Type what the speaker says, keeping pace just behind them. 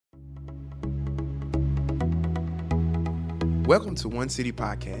Welcome to One City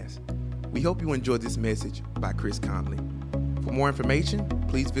Podcast. We hope you enjoyed this message by Chris Conley. For more information,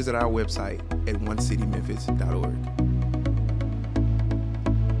 please visit our website at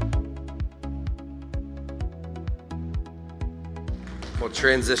onecitymemphis.org. We'll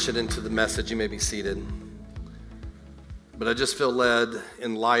transition into the message. You may be seated. But I just feel led,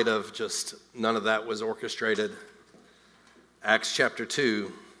 in light of just none of that was orchestrated. Acts chapter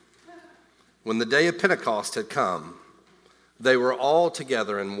 2, when the day of Pentecost had come, they were all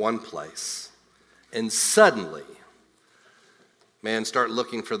together in one place. And suddenly, man, start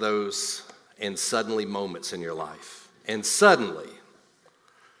looking for those and suddenly moments in your life. And suddenly,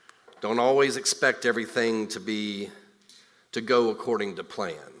 don't always expect everything to go according to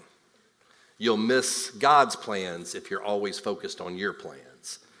plan. You'll miss God's plans if you're always focused on your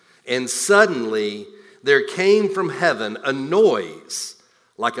plans. And suddenly, there came from heaven a noise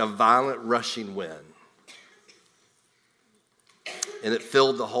like a violent rushing wind. And it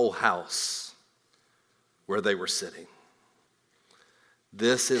filled the whole house where they were sitting.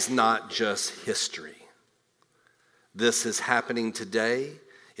 This is not just history. This is happening today.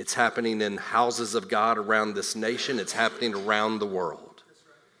 It's happening in houses of God around this nation. It's happening around the world.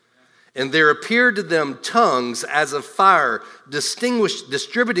 And there appeared to them tongues as of fire,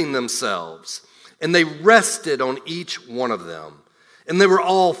 distributing themselves. And they rested on each one of them. And they were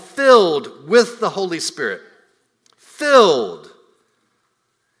all filled with the Holy Spirit. Filled.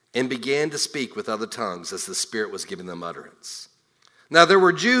 And began to speak with other tongues as the Spirit was giving them utterance. Now there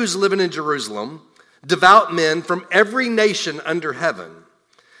were Jews living in Jerusalem, devout men from every nation under heaven.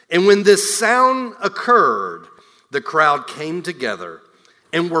 And when this sound occurred, the crowd came together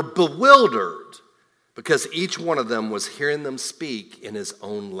and were bewildered because each one of them was hearing them speak in his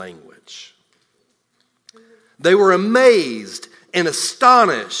own language. They were amazed and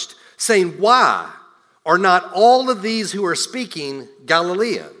astonished, saying, "Why are not all of these who are speaking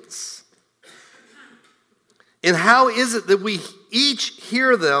Galileans? And how is it that we each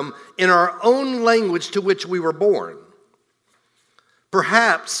hear them in our own language to which we were born?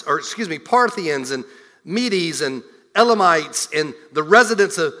 Parthians and Medes and Elamites and the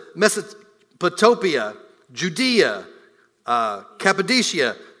residents of Mesopotamia, Judea,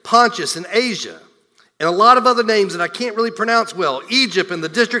 Cappadocia, Pontus and Asia, and a lot of other names that I can't really pronounce well, Egypt and the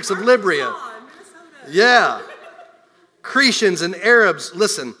districts of Libya. Yeah. Cretians and Arabs,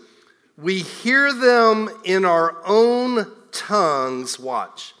 listen, we hear them in our own tongues,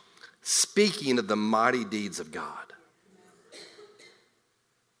 watch, speaking of the mighty deeds of God."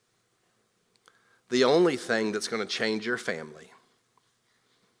 The only thing that's going to change your family,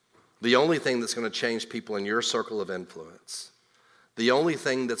 the only thing that's going to change people in your circle of influence, the only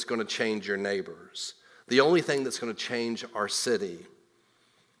thing that's going to change your neighbors, the only thing that's going to change our city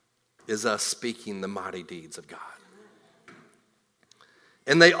is us speaking the mighty deeds of God.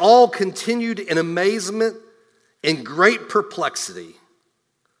 And they all continued in amazement and great perplexity,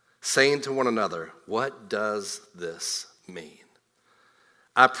 saying to one another, "What does this mean?"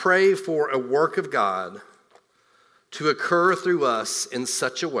 I pray for a work of God to occur through us in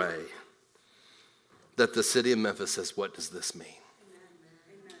such a way that the city of Memphis says, "What does this mean?"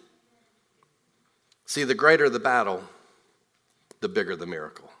 Amen. See, the greater the battle, the bigger the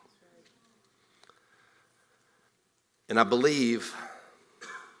miracle. And I believe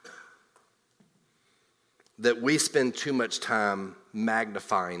that we spend too much time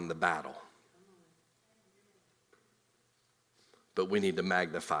magnifying the battle. But we need to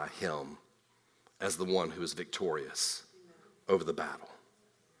magnify him as the one who is victorious over the battle.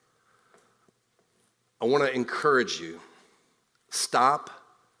 I want to encourage you, stop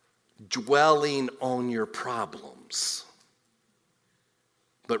dwelling on your problems,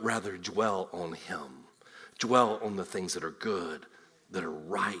 but rather dwell on him. Dwell on the things that are good, that are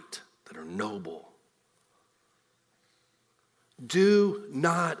right, that are noble. Do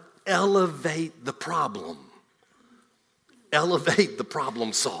not elevate the problem. Elevate the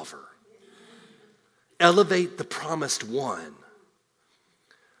problem solver. Elevate the promised one.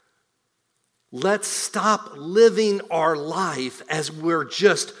 Let's stop living our life as we're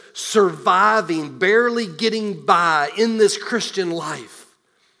just surviving, barely getting by in this Christian life.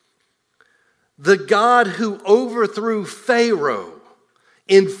 The God who overthrew Pharaoh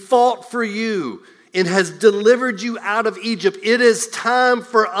and fought for you and has delivered you out of Egypt. It is time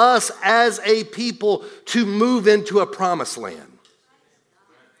for us as a people to move into a promised land.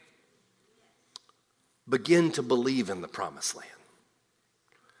 Begin to believe in the promised land.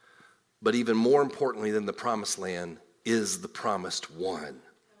 But even more importantly than the promised land is the promised one.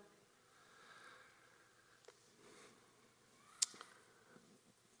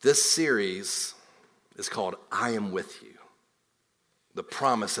 This series is called I Am With You. the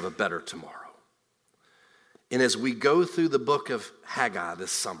promise of a better tomorrow. And as we go through the book of Haggai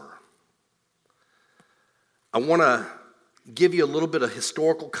this summer, I want to give you a little bit of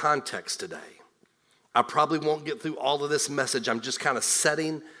historical context today. I probably won't get through all of this message. I'm just kind of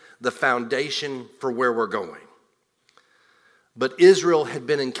setting the foundation for where we're going. But Israel had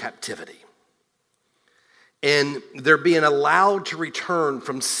been in captivity. And they're being allowed to return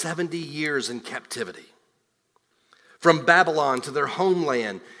from 70 years in captivity, from Babylon to their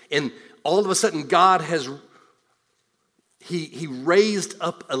homeland. And all of a sudden, God has, he raised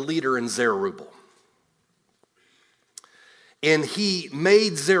up a leader in Zerubbabel. And he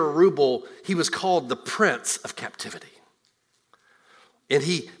made Zerubbabel, he was called the Prince of Captivity. And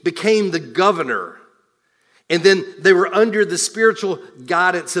he became the governor. And then they were under the spiritual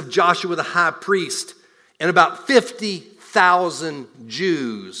guidance of Joshua the high priest. And about 50,000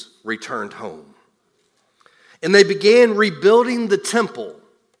 Jews returned home. And they began rebuilding the temple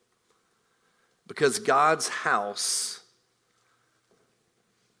because God's house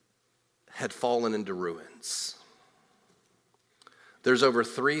had fallen into ruins. There's over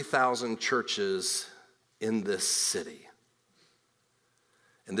 3,000 churches in this city.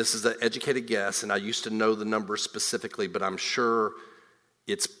 And this is an educated guess, and I used to know the number specifically, but I'm sure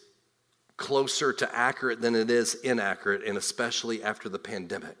it's closer to accurate than it is inaccurate, and especially after the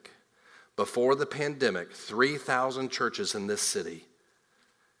pandemic. Before the pandemic, 3,000 churches in this city,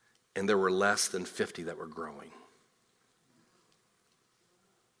 and there were less than 50 that were growing.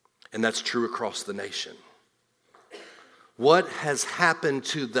 And that's true across the nation. What has happened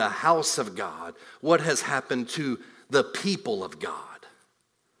to the house of God? What has happened to the people of God?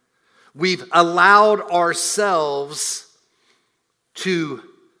 We've allowed ourselves to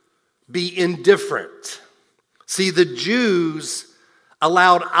be indifferent. See, the Jews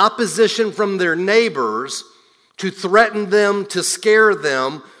allowed opposition from their neighbors to threaten them, to scare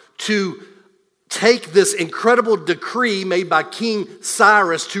them, to take this incredible decree made by King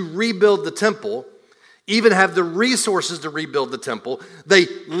Cyrus to rebuild the temple, even have the resources to rebuild the temple. They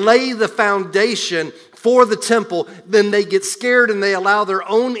lay the foundation for the temple, then they get scared and they allow their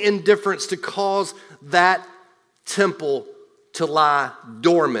own indifference to cause that temple to lie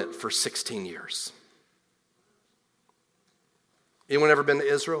dormant for 16 years. Anyone ever been to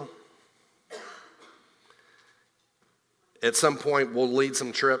Israel? At some point, we'll lead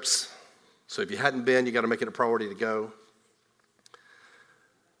some trips. So if you hadn't been, you got to make it a priority to go.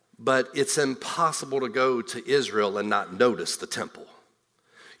 But it's impossible to go to Israel and not notice the temple.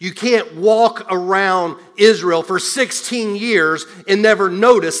 You can't walk around Israel for 16 years and never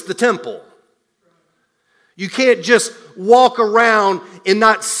notice the temple. You can't just walk around and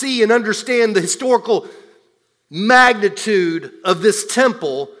not see and understand the historical magnitude of this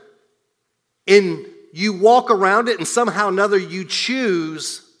temple, and you walk around it and somehow or another you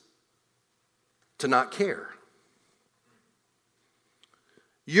choose to not care.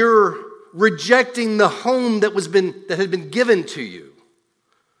 You're rejecting the home that had been given to you.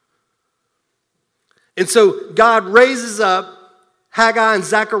 And so God raises up Haggai and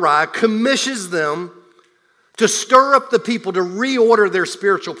Zechariah, commissions them to stir up the people to reorder their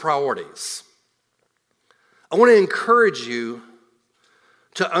spiritual priorities. I want to encourage you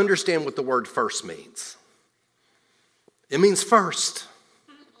to understand what the word first means. It means first.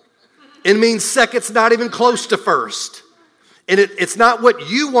 It means second's not even close to first. And it's not what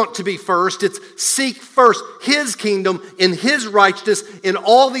you want to be first. It's seek first His kingdom and His righteousness, and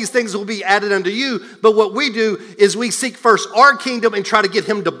all these things will be added unto you. But what we do is we seek first our kingdom and try to get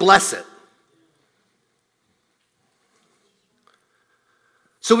Him to bless it.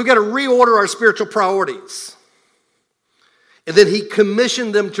 So we've got to reorder our spiritual priorities. And then He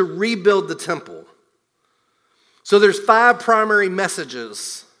commissioned them to rebuild the temple. So there's 5 primary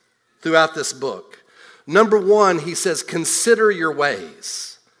messages throughout this book. Number 1, he says, consider your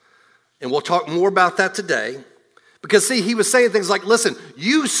ways. And we'll talk more about that today. Because see, he was saying things like, listen,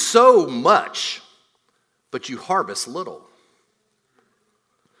 you sow much, but you harvest little.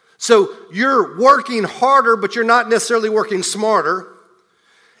 So you're working harder, but you're not necessarily working smarter.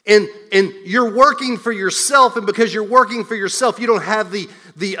 And you're working for yourself, and because you're working for yourself, you don't have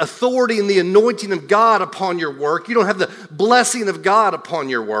the authority and the anointing of God upon your work. You don't have the blessing of God upon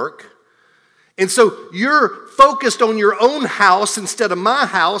your work. And so you're focused on your own house instead of my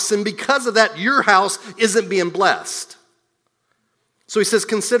house, and because of that, your house isn't being blessed. So he says,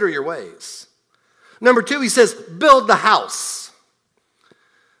 consider your ways. Number 2, he says, build the house.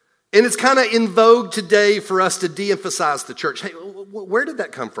 And it's kind of in vogue today for us to de-emphasize the church. Hey, where did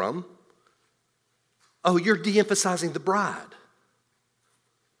that come from? Oh, you're de-emphasizing the bride.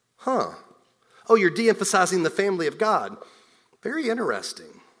 Huh. Oh, you're de-emphasizing the family of God. Very interesting.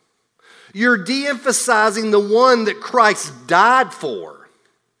 You're de-emphasizing the one that Christ died for.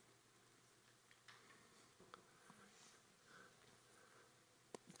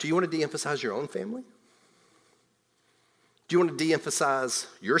 Do you want to de-emphasize your own family? Do you want to de-emphasize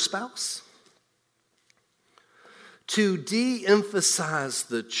your spouse? To de-emphasize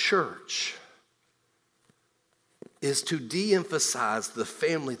the church is to de-emphasize the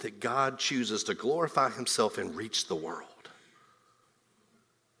family that God chooses to glorify himself and reach the world.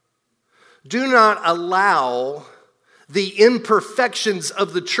 Do not allow the imperfections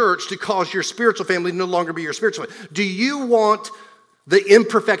of the church to cause your spiritual family to no longer be your spiritual family. Do you want the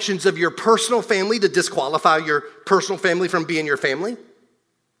imperfections of your personal family to disqualify your personal family from being your family?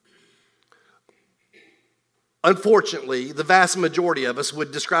 Unfortunately, the vast majority of us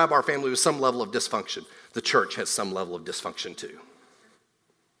would describe our family with some level of dysfunction. The church has some level of dysfunction too.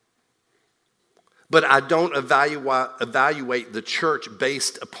 But I don't evaluate the church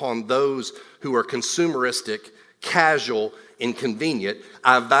based upon those who are consumeristic, casual, inconvenient.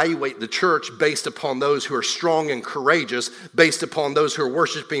 I evaluate the church based upon those who are strong and courageous, based upon those who are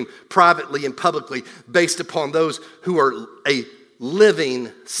worshiping privately and publicly, based upon those who are a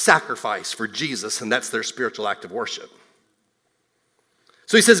living sacrifice for Jesus, and that's their spiritual act of worship.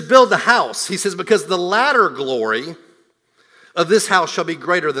 So he says, build the house. He says, because the latter glory of this house shall be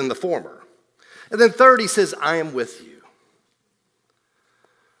greater than the former. And then third, he says, I am with you.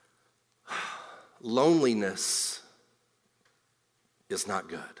 Loneliness is not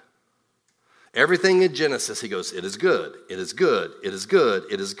good. Everything in Genesis, he goes, it is good, it is good, it is good,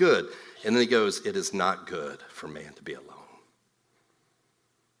 it is good. And then he goes, it is not good for man to be alone.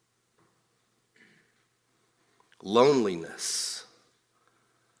 Loneliness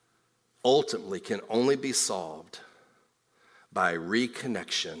ultimately can only be solved by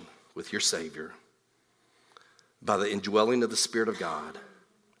reconnection with your Savior, by the indwelling of the Spirit of God,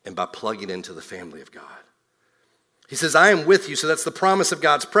 and by plugging into the family of God. He says, I am with you, so that's the promise of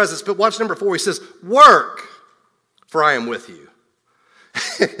God's presence. But watch number 4, he says, work, for I am with you.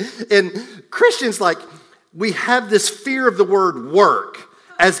 And Christians, we have this fear of the word work,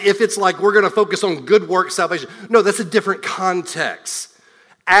 as if it's like we're going to focus on good work salvation. No, that's a different context.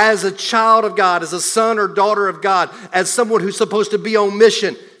 As a child of God, as a son or daughter of God, as someone who's supposed to be on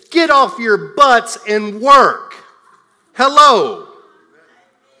mission, get off your butts and work. Hello.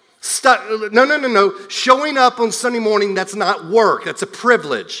 No. Showing up on Sunday morning, that's not work. That's a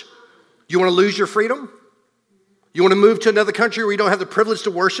privilege. You want to lose your freedom? You want to move to another country where you don't have the privilege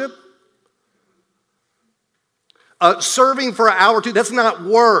to worship? Serving for an hour or two, that's not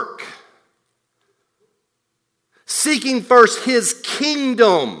work. Seeking first his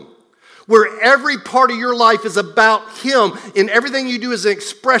kingdom, where every part of your life is about him and everything you do is an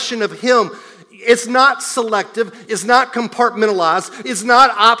expression of him. It's not selective. It's not compartmentalized. It's not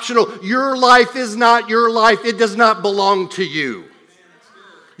optional. Your life is not your life. It does not belong to you.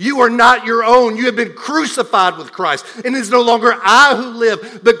 You are not your own. You have been crucified with Christ. And it's no longer I who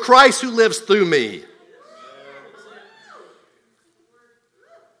live, but Christ who lives through me.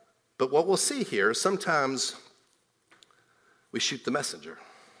 But what we'll see here is sometimes we shoot the messenger.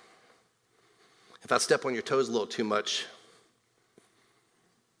 If I step on your toes a little too much,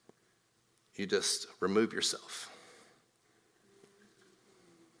 you just remove yourself.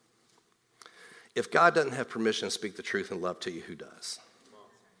 If God doesn't have permission to speak the truth and love to you, who does?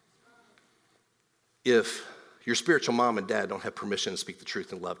 If your spiritual mom and dad don't have permission to speak the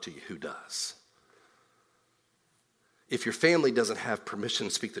truth and love to you, who does? If your family doesn't have permission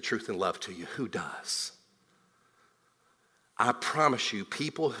to speak the truth and love to you, who does? I promise you,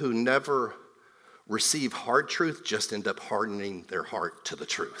 people who never receive hard truth just end up hardening their heart to the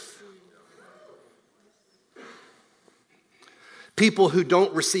truth. People who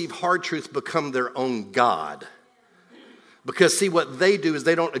don't receive hard truth become their own God. Because see, what they do is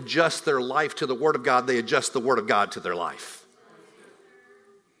they don't adjust their life to the Word of God, they adjust the Word of God to their life.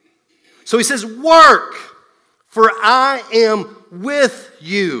 So he says, work, for I am with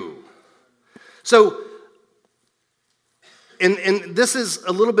you. So, and this is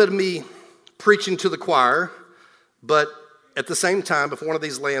a little bit of me preaching to the choir, but at the same time, if one of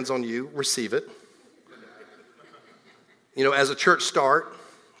these lands on you, receive it. You know, as a church start,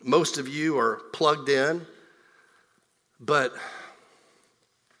 most of you are plugged in, but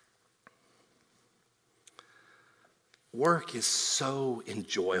work is so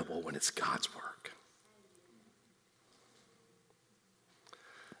enjoyable when it's God's work.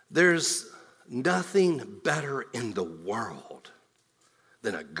 There's nothing better in the world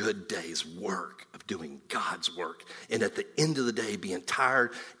than a good day's work of doing God's work. And at the end of the day, being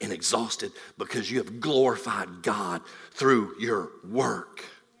tired and exhausted because you have glorified God through your work.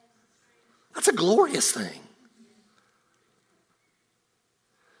 That's a glorious thing.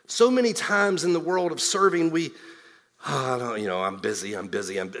 So many times in the world of serving, I'm busy.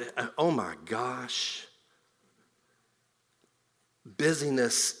 Oh my gosh.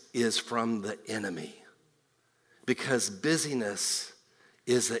 Busyness is from the enemy, because busyness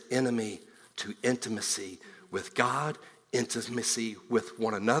is the enemy to intimacy with God, intimacy with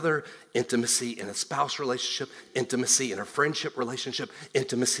one another, intimacy in a spouse relationship, intimacy in a friendship relationship,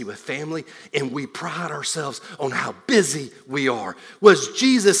 intimacy with family, and we pride ourselves on how busy we are. Was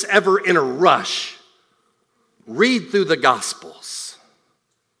Jesus ever in a rush? Read through the Gospels.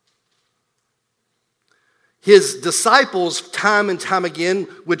 His disciples, time and time again,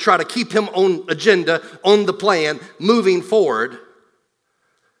 would try to keep him on agenda, on the plan, moving forward.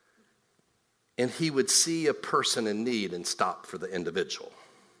 And he would see a person in need and stop for the individual.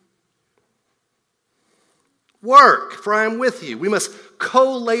 Work, for I am with you. We must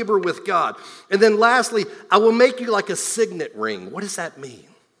co-labor with God. And then lastly, I will make you like a signet ring. What does that mean?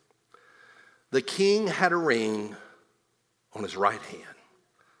 The king had a ring on his right hand.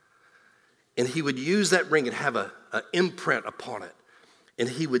 And he would use that ring and have an imprint upon it. And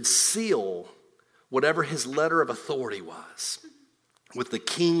he would seal whatever his letter of authority was with the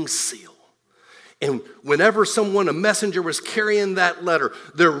king's seal. And whenever a messenger was carrying that letter,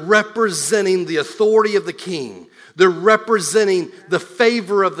 they're representing the authority of the king. They're representing the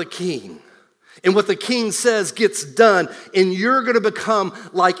favor of the king. And what the king says gets done. And you're going to become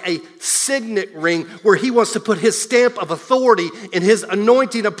like a signet ring where he wants to put his stamp of authority and his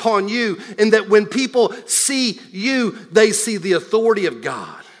anointing upon you. And that when people see you, they see the authority of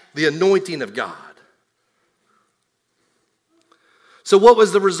God, the anointing of God. So what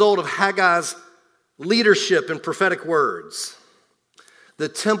was the result of Haggai's leadership and prophetic words? The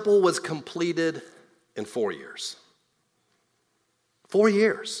temple was completed in 4 years. 4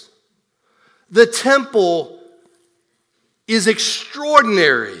 years. The temple is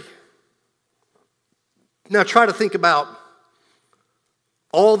extraordinary. Now try to think about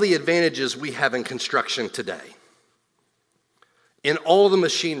all the advantages we have in construction today, in all the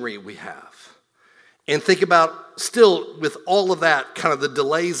machinery we have, and think about still with all of that, kind of the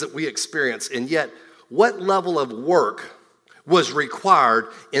delays that we experience, and yet what level of work was required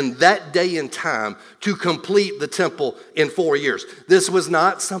in that day and time to complete the temple in 4 years. This was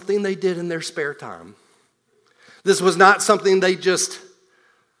not something they did in their spare time. This was not something they just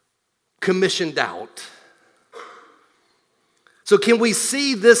commissioned out. So can we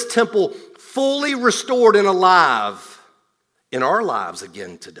see this temple fully restored and alive in our lives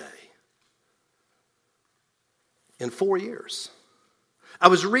again today? In 4 years. I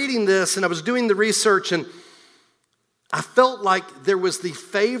was reading this and I was doing the research, and I felt like there was the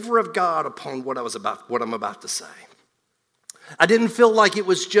favor of God upon what I'm about to say. I didn't feel like it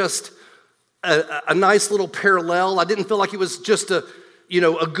was just a nice little parallel. I didn't feel like it was just a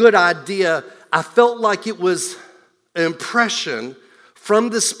good idea. I felt like it was an impression from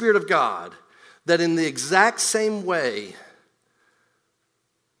the Spirit of God that in the exact same way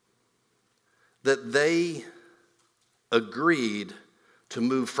that they agreed to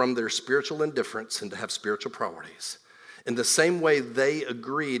move from their spiritual indifference and to have spiritual priorities, in the same way they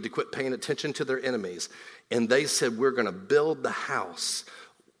agreed to quit paying attention to their enemies, and they said, we're going to build the house.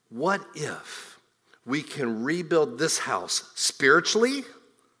 What if we can rebuild this house spiritually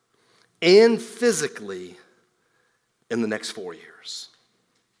and physically in the next 4 years?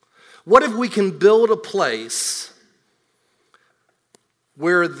 What if we can build a place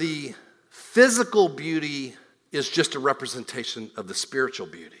where the physical beauty is just a representation of the spiritual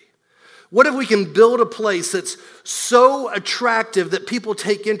beauty? What if we can build a place that's so attractive that people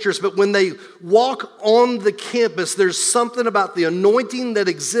take interest, but when they walk on the campus, there's something about the anointing that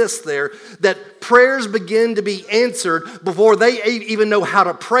exists there that prayers begin to be answered before they even know how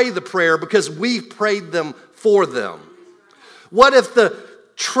to pray the prayer because we've prayed them for them? What if the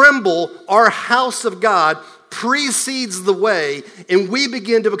Tremble, our house of God, precedes the way, and we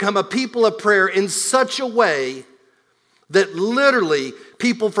begin to become a people of prayer in such a way that literally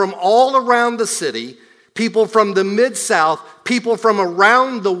people from all around the city, people from the Mid-South, people from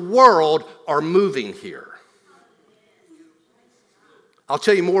around the world are moving here. I'll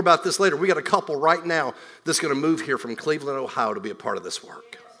tell you more about this later. We got a couple right now that's going to move here from Cleveland, Ohio to be a part of this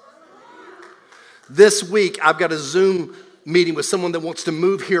work. This week, I've got a Zoom meeting with someone that wants to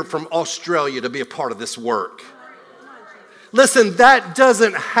move here from Australia to be a part of this work. Listen, that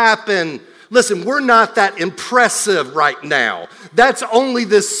doesn't happen Listen, we're not that impressive right now. That's only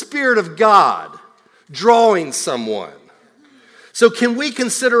the Spirit of God drawing someone. So can we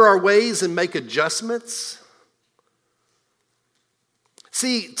consider our ways and make adjustments?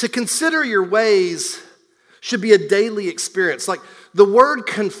 See, to consider your ways should be a daily experience. Like the word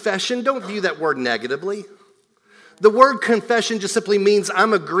confession, don't view that word negatively. The word confession just simply means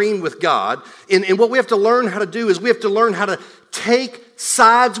I'm agreeing with God. And what we have to learn how to do is we have to learn how to take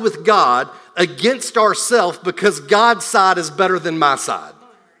sides with God against ourselves because God's side is better than my side.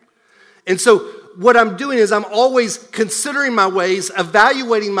 And so what I'm doing is I'm always considering my ways,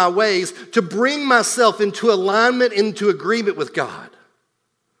 evaluating my ways to bring myself into alignment, into agreement with God.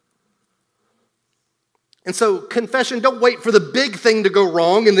 And so confession, don't wait for the big thing to go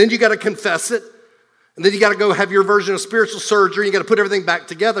wrong and then you got to confess it. And then you got to go have your version of spiritual surgery. You got to put everything back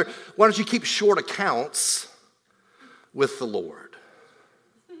together. Why don't you keep short accounts with the Lord?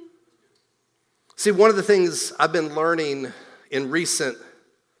 See, one of the things I've been learning in recent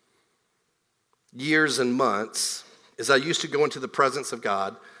years and months is I used to go into the presence of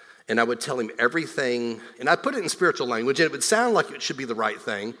God and I would tell him everything, and I put it in spiritual language, and it would sound like it should be the right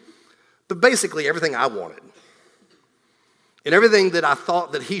thing, but basically everything I wanted. And everything that I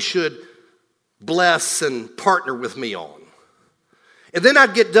thought that he should bless and partner with me on. And then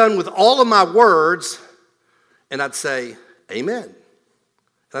I'd get done with all of my words and I'd say, amen. And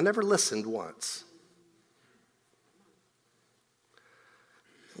I never listened once.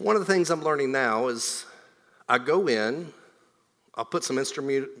 One of the things I'm learning now is I go in, I'll put some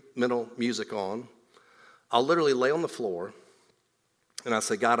instrumental music on, I'll literally lay on the floor, and I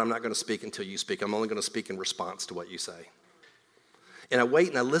say, God, I'm not going to speak until you speak. I'm only going to speak in response to what you say. And I wait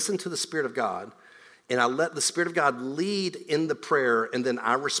and I listen to the Spirit of God, and I let the Spirit of God lead in the prayer, and then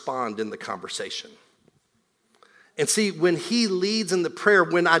I respond in the conversation. And see, when he leads in the prayer,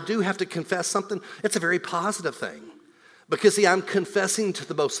 when I do have to confess something, it's a very positive thing. Because see, I'm confessing to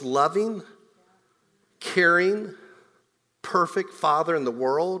the most loving, caring, perfect Father in the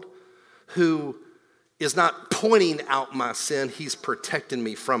world who is not pointing out my sin, he's protecting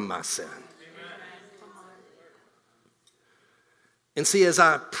me from my sin. And see, as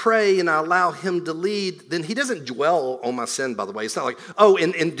I pray and I allow him to lead, then he doesn't dwell on my sin, by the way. It's not like, oh,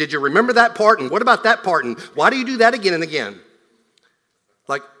 and did you remember that part? And what about that part? And why do you do that again and again?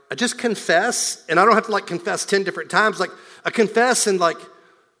 Like, I just confess, and I don't have to confess 10 different times. Like, I confess and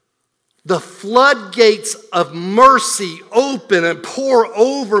the floodgates of mercy open and pour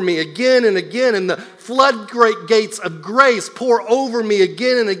over me again and again, and the floodgates of grace pour over me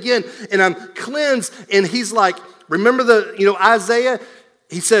again and again, and I'm cleansed. And he's like, remember Isaiah?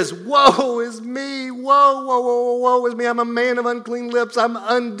 He says, woe is me, woe is me. I'm a man of unclean lips, I'm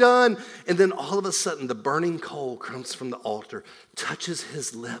undone. And then all of a sudden, the burning coal comes from the altar, touches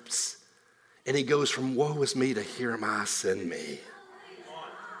his lips, and he goes from woe is me to here am I, send me.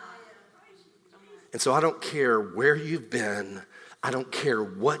 And so I don't care where you've been. I don't care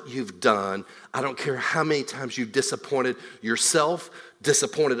what you've done. I don't care how many times you've disappointed yourself,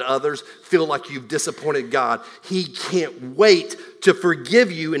 disappointed others, feel like you've disappointed God. He can't wait to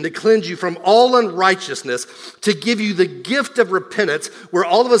forgive you and to cleanse you from all unrighteousness, to give you the gift of repentance where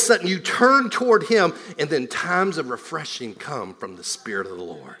all of a sudden you turn toward him, and then times of refreshing come from the Spirit of the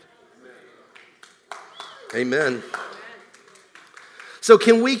Lord. Amen. So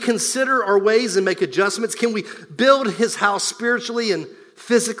can we consider our ways and make adjustments? Can we build his house spiritually and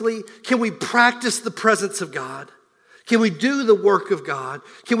physically? Can we practice the presence of God? Can we do the work of God?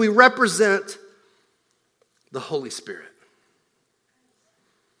 Can we represent the Holy Spirit?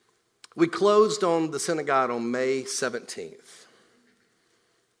 We closed on the synagogue on May 17th.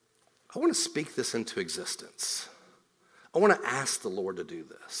 I want to speak this into existence. I want to ask the Lord to do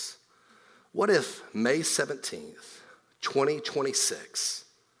this. What if May 17th, 2026,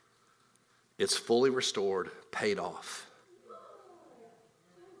 it's fully restored, paid off?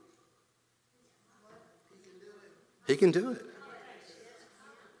 He can do it.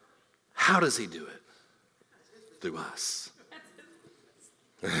 How does he do it? Through us.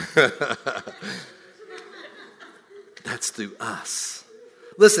 That's through us.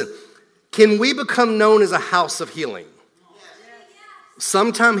 Listen, can we become known as a house of healing?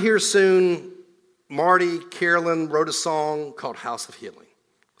 Sometime here soon, Marty, Carolyn wrote a song called House of Healing.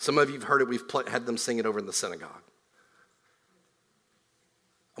 Some of you have heard it. We've had them sing it over in the synagogue.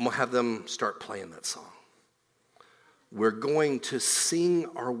 I'm going to have them start playing that song. We're going to sing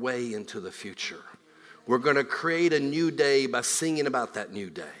our way into the future. We're going to create a new day by singing about that new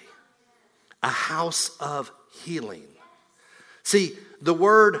day. A house of healing. See, the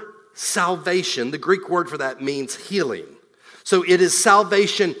word salvation, the Greek word for that means healing. So it is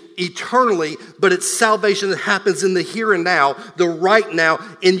salvation eternally, but it's salvation that happens in the here and now, the right now,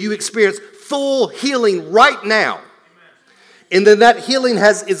 and you experience full healing right now. And then that healing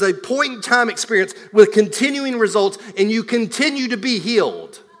is a point in time experience with continuing results, and you continue to be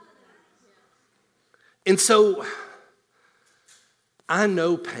healed. And so I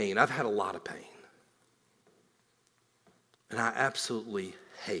know pain. I've had a lot of pain. And I absolutely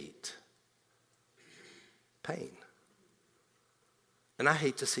hate pain. And I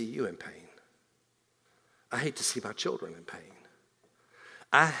hate to see you in pain. I hate to see my children in pain.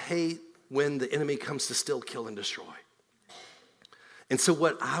 I hate when the enemy comes to steal, kill, and destroy. And so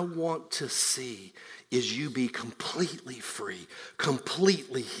what I want to see is you be completely free,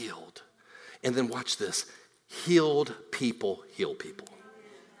 completely healed. And then watch this. Healed people heal people.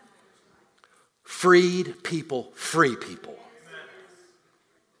 Freed people free people.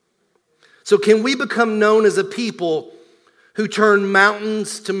 So can we become known as a people who turn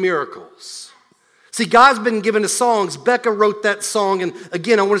mountains to miracles? See, God's been given us songs. Becca wrote that song. And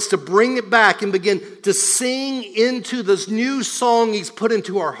again, I want us to bring it back and begin to sing into this new song he's put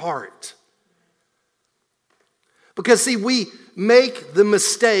into our heart. Because see, we make the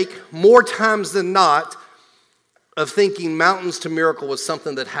mistake more times than not of thinking mountains to miracle was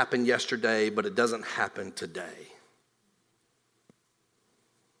something that happened yesterday, but it doesn't happen today.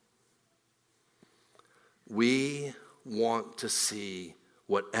 We want to see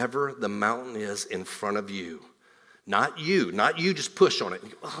whatever the mountain is in front of you. Not you just push on it.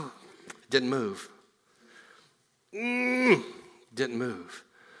 Oh, it didn't move. Didn't move.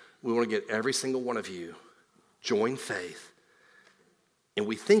 We want to get every single one of you join faith. And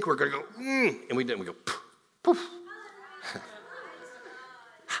we think we're going to go, and we didn't. We go, poof, poof.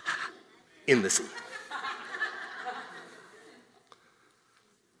 In the sea.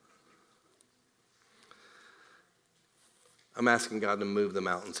 I'm asking God to move the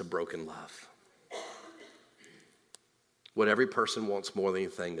mountains of broken love. What every person wants more than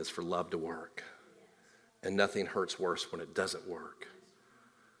anything is for love to work. And nothing hurts worse when it doesn't work.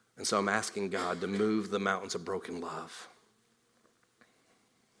 And so I'm asking God to move the mountains of broken love.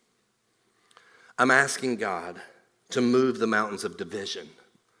 I'm asking God to move the mountains of division.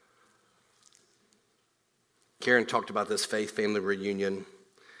 Karen talked about this faith family reunion,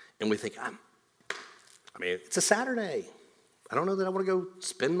 and we think, it's a Saturday. I don't know that I want to go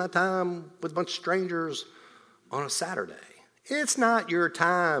spend my time with a bunch of strangers on a Saturday. It's not your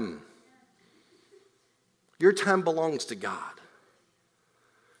time. Your time belongs to God.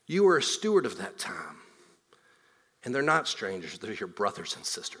 You are a steward of that time. And they're not strangers. They're your brothers and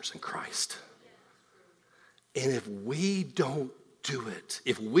sisters in Christ. And if we don't do it,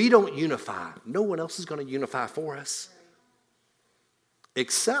 if we don't unify, no one else is going to unify for us.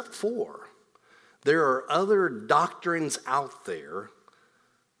 Except for there are other doctrines out there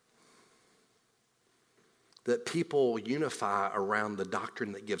that people unify around the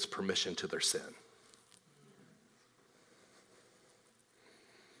doctrine that gives permission to their sin.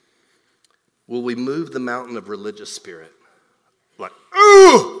 Will we move the mountain of religious spirit? Like,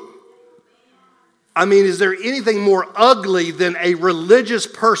 ooh! Is there anything more ugly than a religious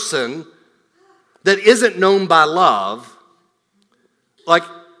person that isn't known by love? Like,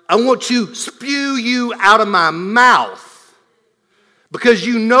 I want to spew you out of my mouth because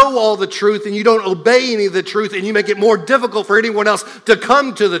you know all the truth and you don't obey any of the truth and you make it more difficult for anyone else to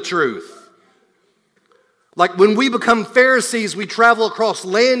come to the truth. Like when we become Pharisees, we travel across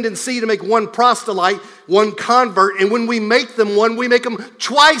land and sea to make one proselyte, one convert, and when we make them one, we make them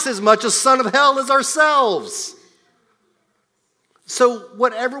twice as much a son of hell as ourselves. So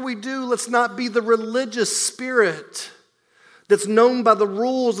whatever we do, let's not be the religious spirit that's known by the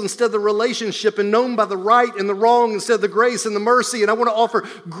rules instead of the relationship, and known by the right and the wrong instead of the grace and the mercy. And I want to offer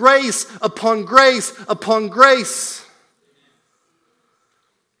grace upon grace upon grace.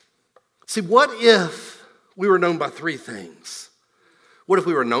 See, what if we were known by three things? What if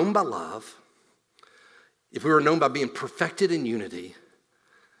we were known by love? If we were known by being perfected in unity,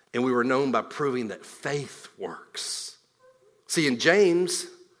 and we were known by proving that faith works. See, in James,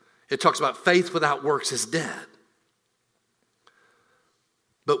 it talks about faith without works is dead.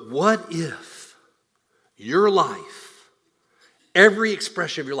 But what if your life, every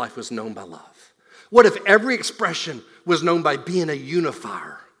expression of your life was known by love? What if every expression was known by being a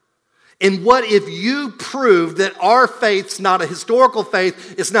unifier? And what if you proved that our faith's not a historical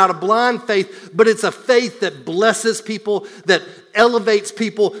faith, it's not a blind faith, but it's a faith that blesses people, that elevates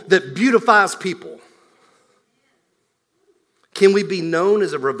people, that beautifies people? Can we be known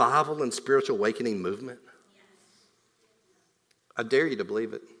as a revival and spiritual awakening movement? I dare you to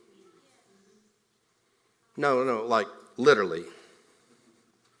believe it. No, like literally.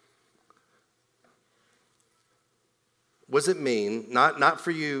 What does it mean, not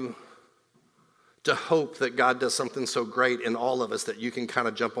for you to hope that God does something so great in all of us that you can kind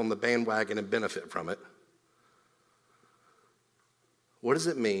of jump on the bandwagon and benefit from it? What does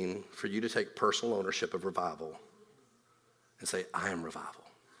it mean for you to take personal ownership of revival and say, I am revival?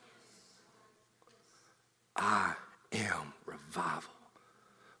 I am revival.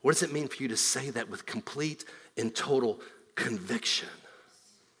 What does it mean for you to say that with complete and total conviction?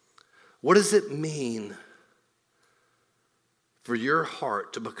 What does it mean for your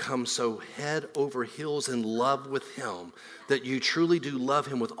heart to become so head over heels in love with him that you truly do love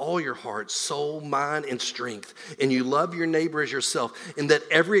him with all your heart, soul, mind, and strength, and you love your neighbor as yourself, and that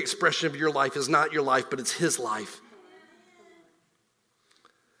every expression of your life is not your life, but it's his life?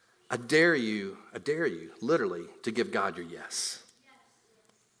 I dare you, literally, to give God your yes.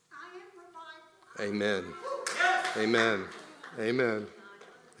 Amen. Amen. Amen.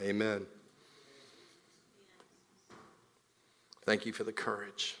 Amen. Thank you for the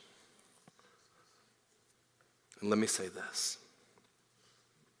courage. And let me say this.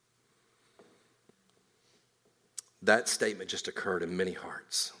 That statement just occurred in many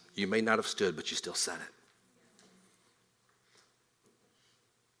hearts. You may not have stood, but you still said it.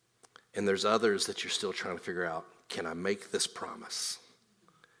 And there's others that you're still trying to figure out, can I make this promise?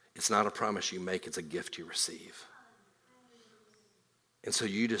 It's not a promise you make, it's a gift you receive. And so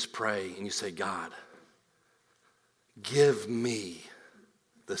you just pray and you say, God, give me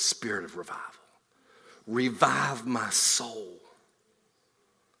the spirit of revival. Revive my soul.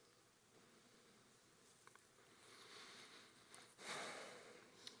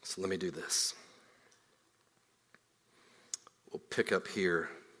 So let me do this. We'll pick up here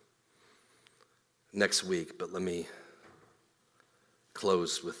next week, but let me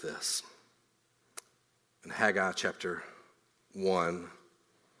close with this. In Haggai chapter 1,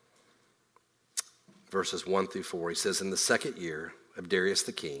 verses 1 through 4, he says, in the second year of Darius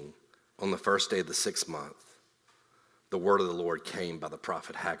the king, on the first day of the 6th month, the word of the Lord came by the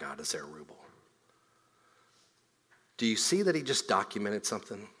prophet Haggai to Zerubbabel. Do you see that he just documented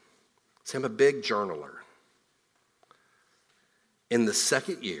something? See, I'm a big journaler. In the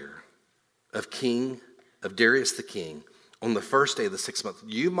second year of Darius the king, on the first day of the 6th month,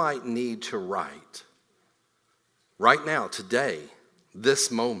 you might need to write, right now, today,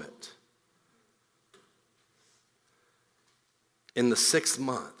 this moment, in the 6th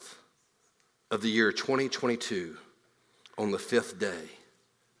month of the year 2022, on the 5th day,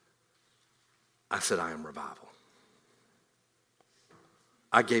 I said, I am revival.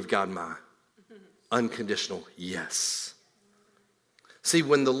 I gave God my unconditional yes. See,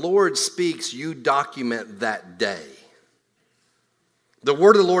 when the Lord speaks, you document that day. The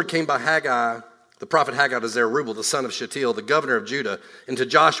word of the Lord came by Haggai, the prophet Haggai, to Zerubbabel, the son of Shealtiel, the governor of Judah, and to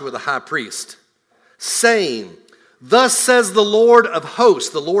Joshua the high priest, saying, thus says the Lord of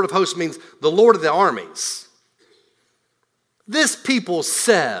hosts. The Lord of hosts means the Lord of the armies. This people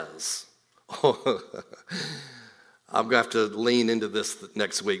says, I'm going to have to lean into this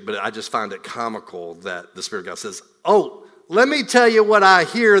next week, but I just find it comical that the Spirit of God says, oh, let me tell you what I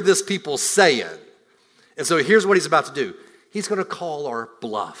hear this people saying. And so here's what he's about to do. He's going to call our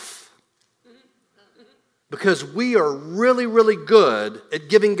bluff. Because we are really, really good at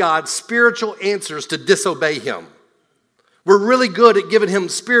giving God spiritual answers to disobey him. We're really good at giving him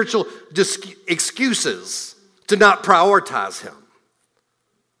spiritual excuses to not prioritize him.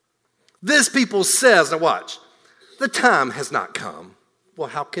 This people says, now watch, the time has not come. Well,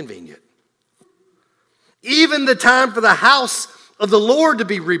 how convenient. Even the time for the house of the Lord to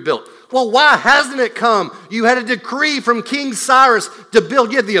be rebuilt. Well, why hasn't it come? You had a decree from King Cyrus to build.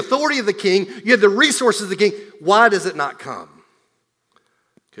 You had the authority of the king. You had the resources of the king. Why does it not come?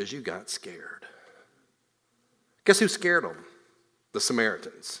 Because you got scared. Guess who scared them? The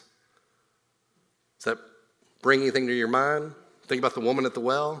Samaritans. Does that bring anything to your mind? Think about the woman at the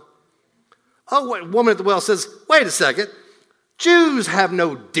well. Oh, wait, woman at the well says, wait a second. Jews have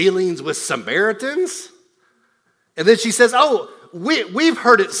no dealings with Samaritans. And then she says, oh, we've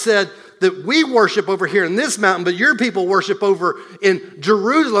heard it said that we worship over here in this mountain, but your people worship over in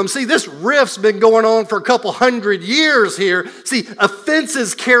Jerusalem. See, this rift's been going on for a couple hundred years here. See,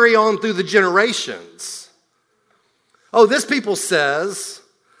 offenses carry on through the generations. Oh, this people says,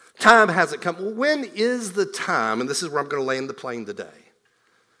 time hasn't come. Well, when is the time, and this is where I'm going to land the plane today,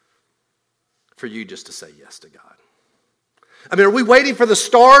 for you just to say yes to God? I mean, are we waiting for the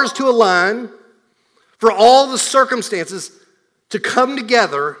stars to align, for all the circumstances to come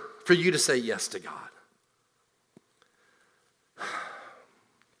together for you to say yes to God?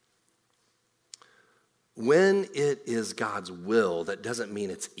 When it is God's will, that doesn't mean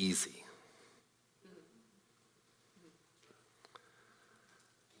it's easy.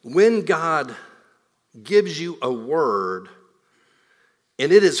 When God gives you a word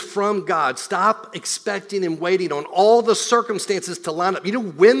and it is from God, stop expecting and waiting on all the circumstances to line up. You know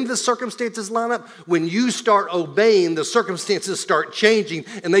when the circumstances line up? When you start obeying, the circumstances start changing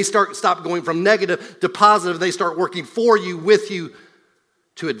and they stop going from negative to positive. They start working for you, with you,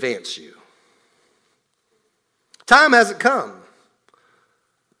 to advance you. Time hasn't come.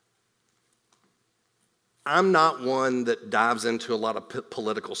 I'm not one that dives into a lot of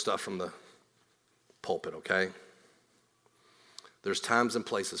political stuff from the pulpit, okay? There's times and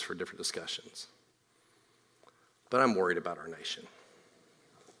places for different discussions. But I'm worried about our nation.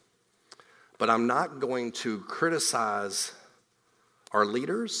 But I'm not going to criticize our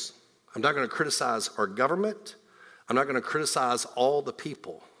leaders. I'm not going to criticize our government. I'm not going to criticize all the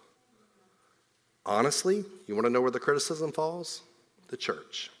people. Honestly, you want to know where the criticism falls? The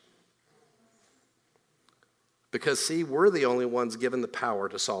church. Because, see, we're the only ones given the power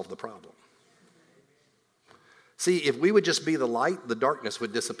to solve the problem. See, if we would just be the light, the darkness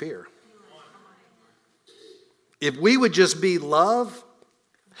would disappear. If we would just be love,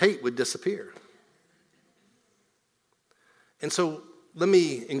 hate would disappear. And so let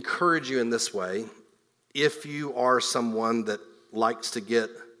me encourage you in this way. If you are someone that likes to get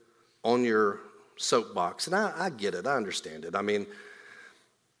on your soapbox, and I get it, I understand it. I mean,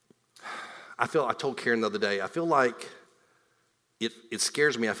 I told Karen the other day, I feel like it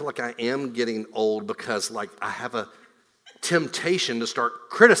scares me. I feel like I am getting old because like I have a temptation to start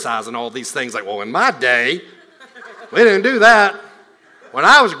criticizing all these things. Like, well, in my day, we didn't do that. When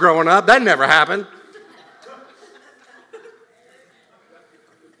I was growing up, that never happened.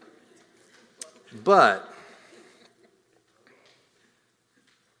 But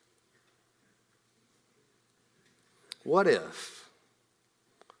what if,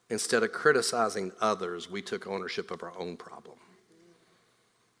 instead of criticizing others, we took ownership of our own problem?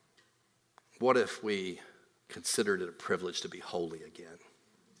 What if we considered it a privilege to be holy again?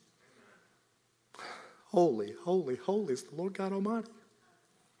 Holy, holy, holy is the Lord God Almighty.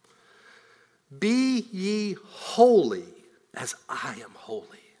 Be ye holy as I am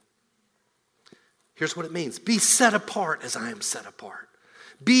holy. Here's what it means. Be set apart as I am set apart.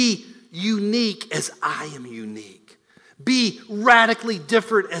 Be unique as I am unique. Be radically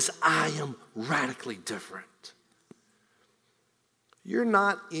different as I am radically different. You're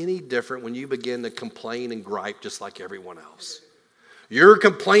not any different when you begin to complain and gripe just like everyone else. Your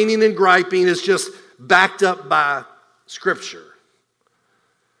complaining and griping is just backed up by Scripture.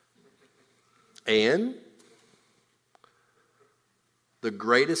 And the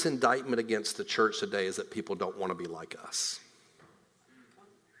greatest indictment against the church today is that people don't want to be like us.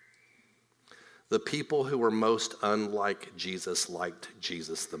 The people who were most unlike Jesus liked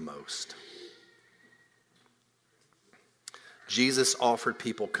Jesus the most. Jesus offered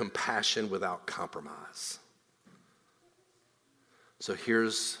people compassion without compromise. So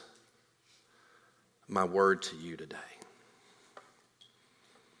here's my word to you today.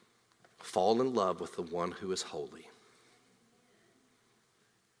 Fall in love with the one who is holy,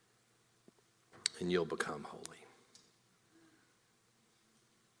 and you'll become holy.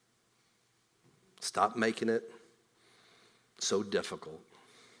 Stop making it so difficult.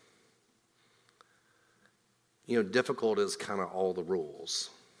 You know, difficult is kind of all the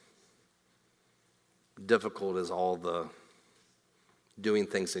rules. Difficult is all the doing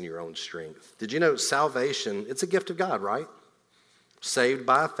things in your own strength. Did you know salvation, it's a gift of God, right? Saved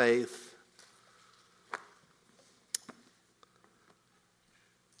by faith.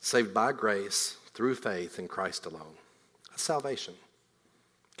 Saved by grace through faith in Christ alone. That's salvation.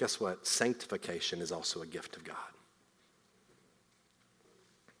 Guess what? Sanctification is also a gift of God.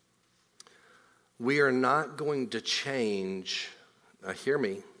 We are not going to change, now hear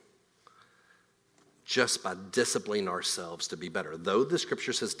me, just by disciplining ourselves to be better. Though the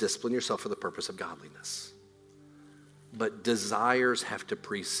scripture says discipline yourself for the purpose of godliness. But desires have to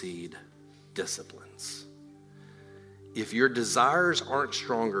precede disciplines. If your desires aren't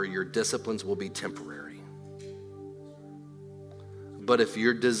stronger, your disciplines will be temporary. But if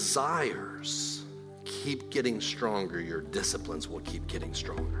your desires keep getting stronger, your disciplines will keep getting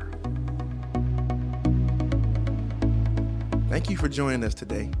stronger. Thank you for joining us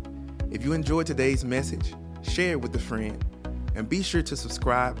today. If you enjoyed today's message, share it with a friend, and be sure to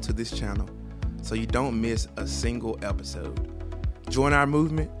subscribe to this channel so you don't miss a single episode. Join our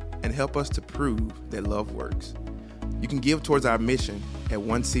movement and help us to prove that love works. You can give towards our mission at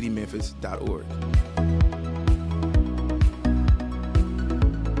onecitymemphis.org.